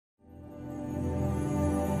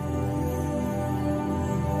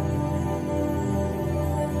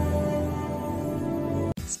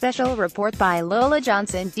special report by Lola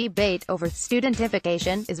Johnson Debate over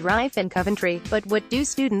studentification is rife in Coventry, but what do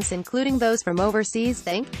students including those from overseas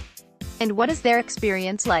think? And what is their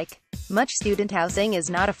experience like? Much student housing is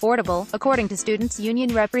not affordable, according to students'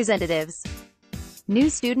 union representatives. New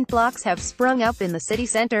student blocks have sprung up in the city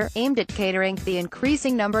centre, aimed at catering the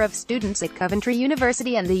increasing number of students at Coventry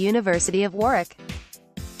University and the University of Warwick.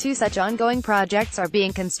 Two such ongoing projects are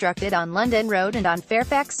being constructed on London Road and on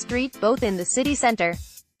Fairfax Street, both in the city centre.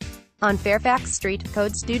 On Fairfax Street,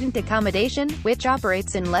 Code Student Accommodation, which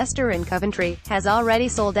operates in Leicester and Coventry, has already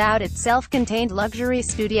sold out its self-contained luxury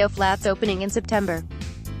studio flats opening in September.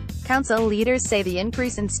 Council leaders say the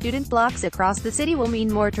increase in student blocks across the city will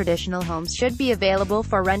mean more traditional homes should be available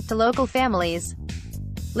for rent to local families.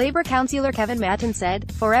 Labour councillor Kevin Matton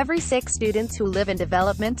said, "For every 6 students who live in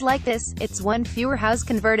development like this, it's one fewer house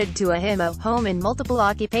converted to a HIMO, home in multiple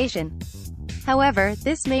occupation." However,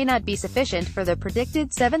 this may not be sufficient for the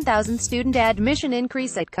predicted 7,000 student admission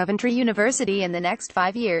increase at Coventry University in the next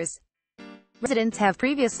 5 years. Residents have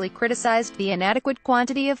previously criticized the inadequate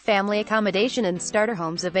quantity of family accommodation and starter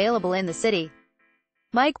homes available in the city.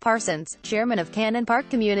 Mike Parsons, chairman of Cannon Park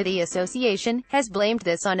Community Association, has blamed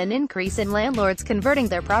this on an increase in landlords converting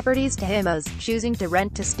their properties to HIMOs, choosing to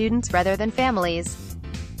rent to students rather than families.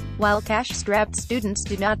 While cash-strapped students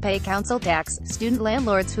do not pay council tax, student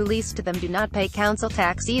landlords who lease to them do not pay council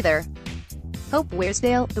tax either. Hope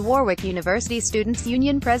Wearsdale, the Warwick University Students'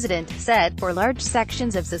 Union president, said, "For large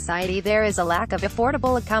sections of society there is a lack of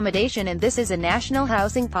affordable accommodation, and this is a national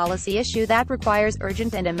housing policy issue that requires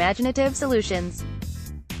urgent and imaginative solutions."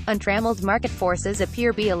 Untrammeled market forces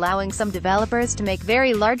appear to be allowing some developers to make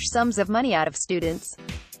very large sums of money out of students.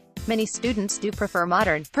 Many students do prefer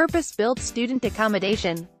modern, purpose-built student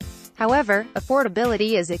accommodation. However,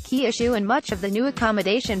 affordability is a key issue, and much of the new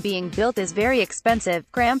accommodation being built is very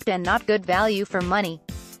expensive, cramped, and not good value for money.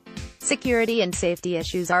 Security and safety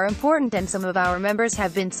issues are important, and some of our members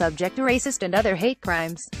have been subject to racist and other hate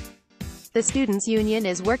crimes. The Students' Union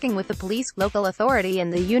is working with the police, local authority,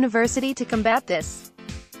 and the university to combat this.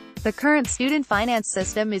 The current student finance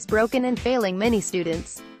system is broken and failing many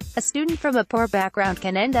students. A student from a poor background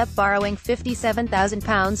can end up borrowing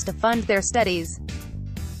 £57,000 to fund their studies.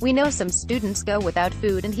 We know some students go without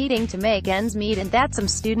food and heating to make ends meet, and that some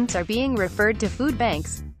students are being referred to food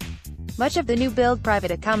banks. Much of the new build private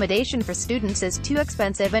accommodation for students is too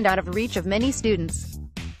expensive and out of reach of many students.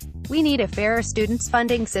 We need a fairer students'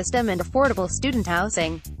 funding system and affordable student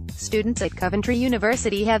housing. Students at Coventry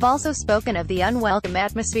University have also spoken of the unwelcome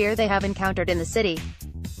atmosphere they have encountered in the city.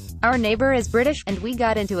 "Our neighbor is British, and we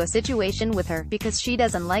got into a situation with her, because she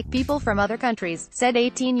doesn't like people from other countries," said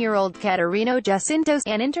 18-year-old Catarina Jacinto,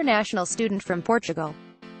 an international student from Portugal.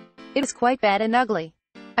 "It was quite bad and ugly.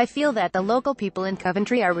 I feel that the local people in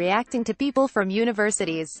Coventry are reacting to people from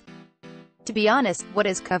universities. To be honest, what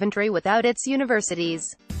is Coventry without its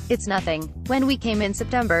universities? It's nothing. When we came in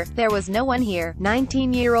September, there was no one here."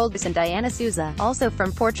 19-year-old Diana Souza, also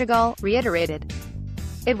from Portugal, reiterated.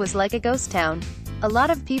 "It was like a ghost town. A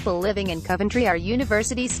lot of people living in Coventry are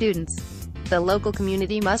university students. The local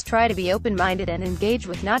community must try to be open-minded and engage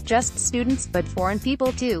with not just students, but foreign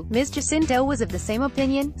people too." Ms. Jacinto was of the same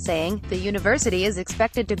opinion, saying, "The university is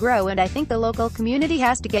expected to grow, and I think the local community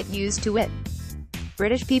has to get used to it.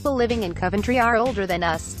 British people living in Coventry are older than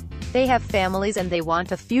us. They have families and they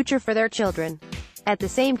want a future for their children. At the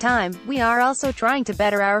same time, we are also trying to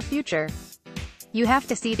better our future. You have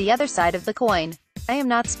to see the other side of the coin. I am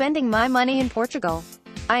not spending my money in Portugal.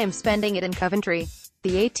 I am spending it in Coventry."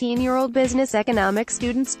 The 18-year-old business economics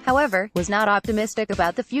student, however, was not optimistic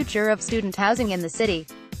about the future of student housing in the city.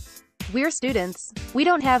 "We're students. We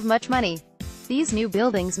don't have much money. These new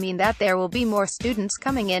buildings mean that there will be more students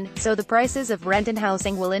coming in, so the prices of rent and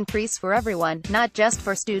housing will increase for everyone, not just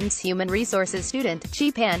for students." Human resources student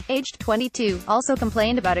Chi Pan, aged 22, also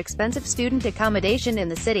complained about expensive student accommodation in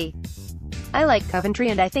the city. "I like Coventry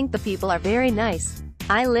and I think the people are very nice.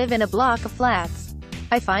 I live in a block of flats.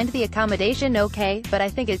 I find the accommodation okay, but I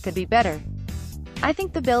think it could be better. I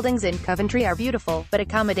think the buildings in Coventry are beautiful, but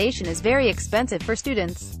accommodation is very expensive for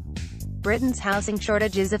students." Britain's housing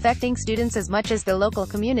shortage is affecting students as much as the local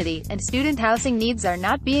community, and student housing needs are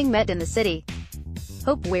not being met in the city.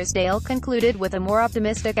 Hope Wearsdale concluded with a more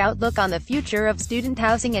optimistic outlook on the future of student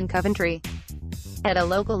housing in Coventry. "At a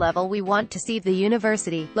local level, we want to see the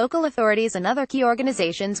university, local authorities and other key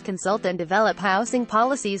organizations consult and develop housing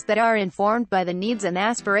policies that are informed by the needs and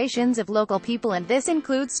aspirations of local people, and this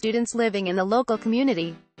includes students living in the local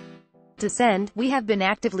community. To send, we have been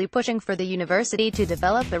actively pushing for the university to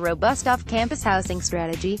develop a robust off-campus housing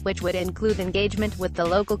strategy, which would include engagement with the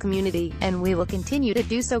local community, and we will continue to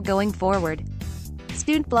do so going forward."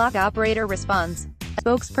 Student block operator responds. A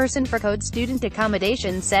spokesperson for Code Student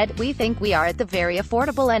Accommodation said, "We think we are at the very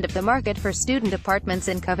affordable end of the market for student apartments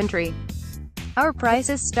in Coventry. Our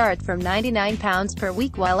prices start from £99 per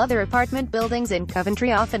week, while other apartment buildings in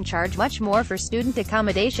Coventry often charge much more for student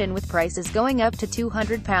accommodation, with prices going up to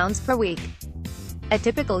 £200 per week. A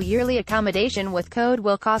typical yearly accommodation with Code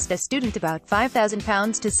will cost a student about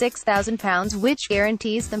 £5,000 to £6,000, which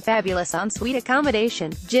guarantees them fabulous en-suite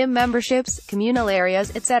accommodation, gym memberships, communal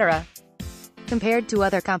areas, etc. Compared to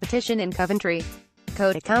other competition in Coventry,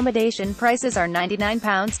 Code accommodation prices are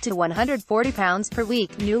 £99 to £140 per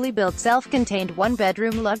week. Newly built self-contained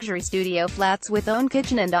one-bedroom luxury studio flats with own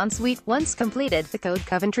kitchen and ensuite. Once completed, the Code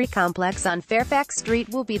Coventry complex on Fairfax Street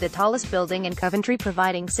will be the tallest building in Coventry,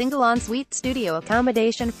 providing single ensuite studio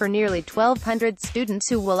accommodation for nearly 1,200 students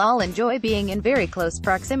who will all enjoy being in very close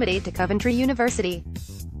proximity to Coventry University.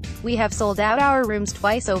 We have sold out our rooms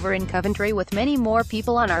twice over in Coventry, with many more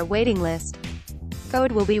people on our waiting list.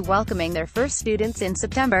 Code will be welcoming their first students in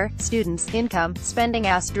September. Students' income, spending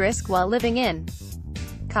 * while living in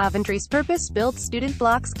Coventry's purpose-built student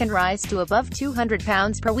blocks can rise to above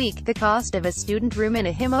 £200 per week. The cost of a student room in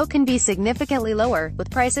a HIMO can be significantly lower, with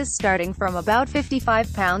prices starting from about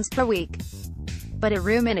 £55 per week. But a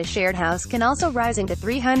room in a shared house can also rise to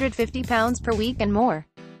 £350 per week and more.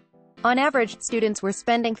 On average, students were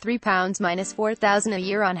spending £3 - £4,000 a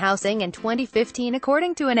year on housing in 2015,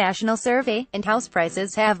 according to a national survey, and house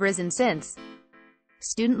prices have risen since.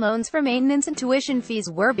 Student loans for maintenance and tuition fees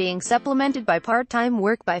were being supplemented by part-time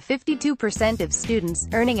work by 52% of students,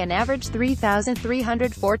 earning an average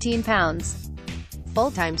 £3,314.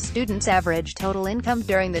 Full-time students' average total income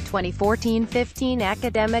during the 2014-15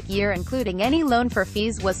 academic year, including any loan for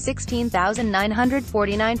fees, was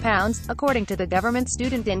 £16,949, according to the Government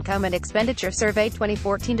Student Income and Expenditure Survey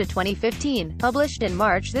 2014-2015, published in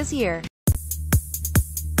March this year.